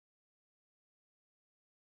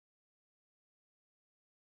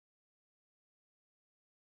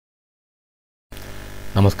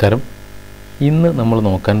നമസ്കാരം. ഇന്ന് നമ്മൾ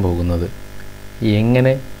നോക്കാൻ പോകുന്നത്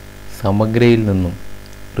എങ്ങനെ സമഗ്രയിൽ നിന്നും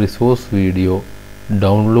റിസോഴ്സ് വീഡിയോ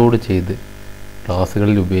ഡൗൺലോഡ് ചെയ്ത്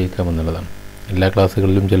ക്ലാസ്സുകളിൽ ഉപയോഗിക്കാമെന്നുള്ളതാണ്. എല്ലാ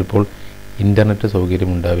ക്ലാസ്സുകളിലും ചിലപ്പോൾ ഇൻ്റർനെറ്റ്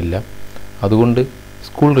സൗകര്യം ഉണ്ടാവില്ല. അതുകൊണ്ട്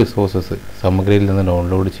സ്കൂൾ റിസോഴ്സസ് സമഗ്രയിൽ നിന്ന്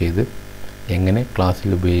ഡൗൺലോഡ് ചെയ്ത് എങ്ങനെ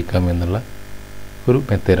ക്ലാസ്സിൽ ഉപയോഗിക്കാമെന്നുള്ള ഒരു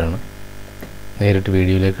മെത്തേഡാണ്. നേരിട്ട്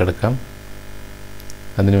വീഡിയോയിലേക്ക് കടക്കാം.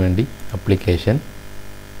 അതിനുവേണ്ടി ആപ്ലിക്കേഷൻ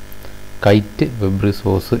കൈറ്റ് വെബ്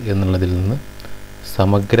റിസോഴ്സ് എന്നുള്ളതിൽ നിന്ന്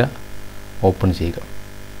സമഗ്ര ഓപ്പൺ ചെയ്യുക.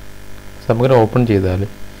 സമഗ്ര ഓപ്പൺ ചെയ്താൽ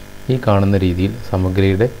ഈ കാണുന്ന രീതിയിൽ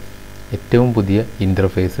സമഗ്രയുടെ ഏറ്റവും പുതിയ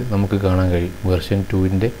ഇൻ്റർഫേസ് നമുക്ക് കാണാൻ കഴിയും. വേർഷൻ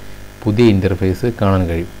 2ൻ്റെ പുതിയ ഇൻ്റർഫേസ് കാണാൻ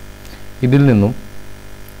കഴിയും. ഇതിൽ നിന്നും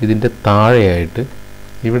ഇതിൻ്റെ താഴെയായിട്ട്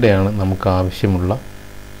ഇവിടെയാണ് നമുക്ക് ആവശ്യമുള്ള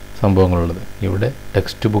സംഭവങ്ങളുള്ളത്. ഇവിടെ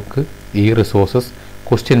ടെക്സ്റ്റ് ബുക്ക്, ഈ റിസോഴ്സസ്,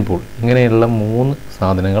 ക്വസ്റ്റ്യൻ പൂൾ, ഇങ്ങനെയുള്ള 3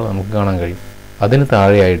 സാധനങ്ങൾ നമുക്ക് കാണാൻ കഴിയും. അതിന്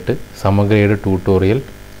താഴെയായിട്ട് സമഗ്രയുടെ ട്യൂട്ടോറിയൽ,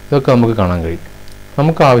 ഇതൊക്കെ നമുക്ക് കാണാൻ കഴിയും.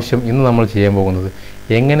 നമുക്ക് ആവശ്യം ഇന്ന് നമ്മൾ ചെയ്യാൻ പോകുന്നത്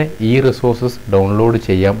എങ്ങനെ ഈ റിസോഴ്സസ് ഡൗൺലോഡ്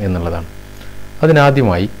ചെയ്യാം എന്നുള്ളതാണ്.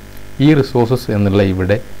 അതിനാദ്യമായി ഈ റിസോഴ്സസ് എന്നുള്ള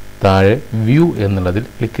ഇവിടെ താഴെ വ്യൂ എന്നുള്ളതിൽ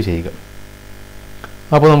ക്ലിക്ക് ചെയ്യുക.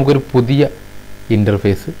 അപ്പോൾ നമുക്കൊരു പുതിയ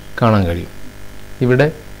ഇൻ്റർഫേസ് കാണാൻ കഴിയും. ഇവിടെ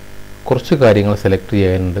കുറച്ച് കാര്യങ്ങൾ സെലക്ട്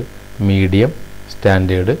ചെയ്യാനുണ്ട്. Medium,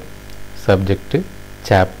 standard, subject,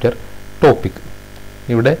 chapter, topic.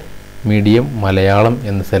 ഇവിടെ മീഡിയം മലയാളം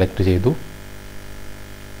എന്ന് സെലക്ട് ചെയ്തു.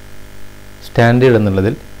 സ്റ്റാൻഡേർഡ്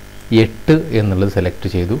എന്നുള്ളതിൽ 8 എന്നുള്ളത് സെലക്ട്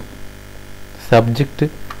ചെയ്തു. സബ്ജക്റ്റ്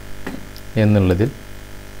എന്നുള്ളതിൽ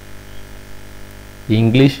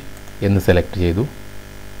ഇംഗ്ലീഷ് എന്ന് സെലക്ട് ചെയ്തു.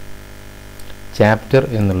 ചാപ്റ്റർ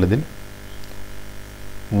എന്നുള്ളതിൽ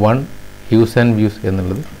 1 ഹ്യൂസ് ആൻഡ് വ്യൂസ്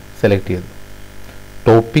എന്നുള്ളത് സെലക്ട് ചെയ്തു.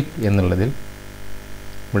 ടോപ്പിക് എന്നുള്ളതിൽ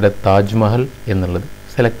ഇവിടെ താജ്മഹൽ എന്നുള്ളത്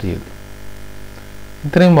സെലക്ട് ചെയ്തു.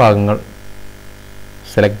 ഇത്രയും ഭാഗങ്ങൾ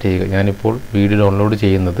സെലക്ട് ചെയ്യുക. ഞാനിപ്പോൾ വീഡിയോ ഡൗൺലോഡ്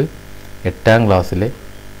ചെയ്യുന്നത് 8ാം ക്ലാസ്സിലെ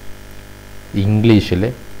ഇംഗ്ലീഷിലെ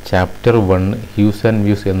chapter 1 Hughes and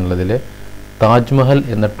views എന്നുള്ളതിലെ Taj Mahal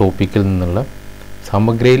എന്ന ടോപ്പിക്കിൽ നിന്നുള്ള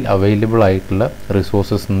സമഗ്രയിൽ അവൈലബിൾ ആയിട്ടുള്ള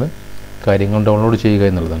റിസോഴ്സസ് നിന്ന് കാര്യങ്ങൾ ഡൗൺലോഡ് ചെയ്യുക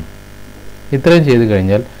എന്നുള്ളതാണ്. ഇത്രയും ചെയ്ത്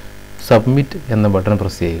കഴിഞ്ഞാൽ സബ്മിറ്റ് എന്ന ബട്ടൺ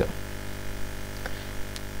പ്രസ് ചെയ്യുക.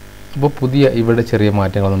 അപ്പോൾ പുതിയ ഇവിടെ ചെറിയ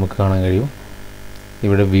മാറ്റങ്ങൾ നമുക്ക് കാണാൻ കഴിയും.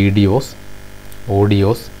 ഇവിടെ വീഡിയോസ്,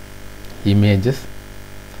 ഓഡിയോസ്, ഇമേജസ്,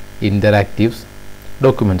 ഇൻ്ററാക്റ്റീവ്സ്,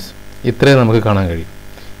 ഡോക്യുമെൻറ്റ്സ്, ഇത്രയും നമുക്ക് കാണാൻ കഴിയും.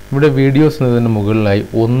 ഇവിടെ വീഡിയോസ് എന്നതിന് മുകളിലായി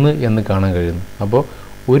 1 എന്ന് കാണാൻ കഴിയുന്നു. അപ്പോൾ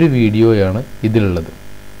ഒരു വീഡിയോയാണ് ഇതിലുള്ളത്.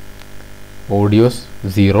 Audios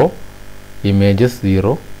 0, images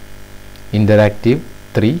 0, interactive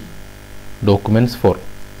 3, documents 4.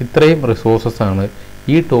 ഇത്രയും റിസോഴ്സസ് ആണ്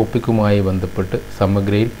ഈ ടോപ്പിക്കുമായി ബന്ധപ്പെട്ട്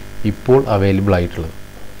സമഗ്രയിൽ ഇപ്പോൾ അവൈലബിൾ ആയിട്ടുള്ളത്.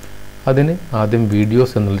 അതിന് ആദ്യം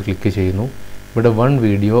വീഡിയോസ് എന്നുള്ളത് ക്ലിക്ക് ചെയ്യുന്നു. ഇവിടെ 1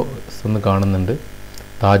 വീഡിയോസ് എന്ന് കാണുന്നുണ്ട്.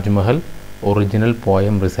 Taj Mahal original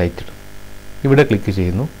poem recited. ഇവിടെ ക്ലിക്ക്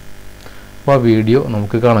ചെയ്യുന്നു. അപ്പോൾ ആ വീഡിയോ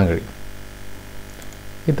നമുക്ക് കാണാൻ കഴിയും.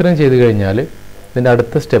 ഇത്രയും ചെയ്ത് കഴിഞ്ഞാൽ ഇതിൻ്റെ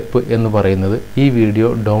അടുത്ത സ്റ്റെപ്പ് എന്ന് പറയുന്നത് ഈ വീഡിയോ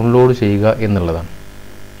ഡൗൺലോഡ് ചെയ്യുക എന്നുള്ളതാണ്.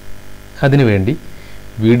 അതിനുവേണ്ടി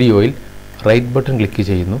വീഡിയോയിൽ റൈറ്റ് ബട്ടൺ ക്ലിക്ക്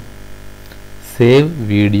ചെയ്യുന്നു. സേവ്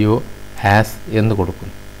വീഡിയോ ആസ് എന്ന്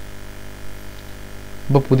കൊടുക്കുന്നു.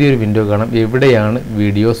 അപ്പോൾ പുതിയൊരു വിൻഡോ കാണാം. എവിടെയാണ്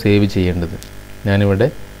വീഡിയോ സേവ് ചെയ്യേണ്ടത്? ഞാനിവിടെ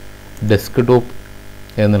ഡെസ്ക്ടോപ്പ്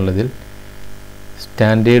എന്നുള്ളതിൽ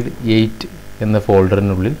സ്റ്റാൻഡേർഡ് 8 എന്ന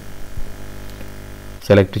ഫോൾഡറിനുള്ളിൽ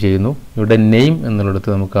സെലക്ട് ചെയ്യുന്നു. ഇവിടെ നെയിം എന്നുള്ളിടത്ത്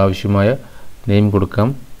നമുക്ക് ആവശ്യമായ നെയിം കൊടുക്കാം.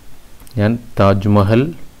 ഞാൻ താജ്മഹൽ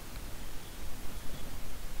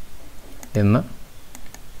എന്ന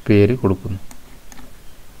പേര് കൊടുക്കുന്നു.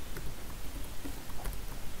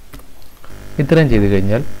 ഇത്രയും ചെയ്ത്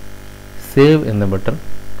കഴിഞ്ഞാൽ സേവ് എന്ന ബട്ടൺ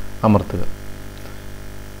അമർത്തുക.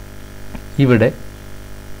 ഇവിടെ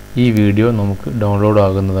ഈ വീഡിയോ നമുക്ക് ഡൗൺലോഡ്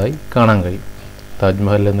ആകുന്നതായി കാണാൻ കഴിയും.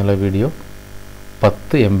 താജ്മഹൽ എന്നുള്ള വീഡിയോ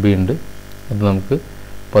 10 MB ഉണ്ട്. അത് നമുക്ക്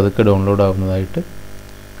പതുക്കെ ഡൗൺലോഡ് ആവുന്നതായിട്ട്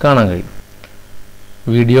കാണാൻ കഴിയും.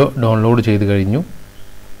 വീഡിയോ ഡൗൺലോഡ് ചെയ്ത് കഴിഞ്ഞു.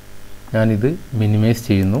 ഞാനിത് മിനിമൈസ്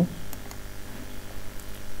ചെയ്യുന്നു.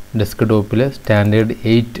 ഡെസ്ക്ടോപ്പിലെ സ്റ്റാൻഡേർഡ്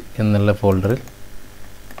 8 എന്നുള്ള ഫോൾഡറിൽ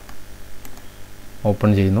ഓപ്പൺ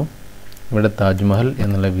ചെയ്യുന്നു. ഇവിടെ താജ്മഹൽ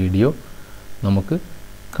എന്നുള്ള വീഡിയോ നമുക്ക്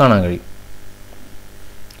കാണാൻ കഴിയും.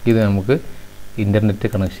 ഇത് നമുക്ക് ഇൻ്റർനെറ്റ്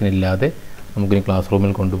കണക്ഷൻ ഇല്ലാതെ നമുക്കിനി ക്ലാസ്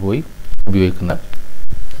റൂമിൽ കൊണ്ടുപോയി ഉപയോഗിക്കുന്ന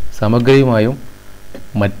സമഗ്രയുമായും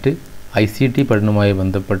മറ്റ് ICT പഠനവുമായി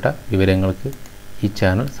ബന്ധപ്പെട്ട വിവരങ്ങൾക്ക് ഈ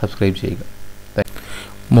ചാനൽ സബ്സ്ക്രൈബ് ചെയ്യുക.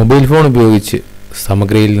 മൊബൈൽ ഫോൺ ഉപയോഗിച്ച്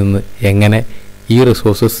സമഗ്രയിൽ നിന്ന് എങ്ങനെ ഈ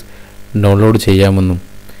റിസോഴ്സസ് ഡൗൺലോഡ് ചെയ്യാമെന്നും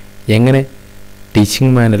എങ്ങനെ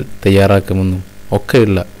ടീച്ചിങ് മാനുവൽ തയ്യാറാക്കുമെന്നും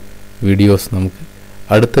ഒക്കെയുള്ള വീഡിയോസ് നമുക്ക്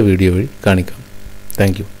അടുത്ത വീഡിയോ വഴി കാണിക്കാം.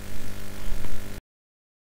 Thank you.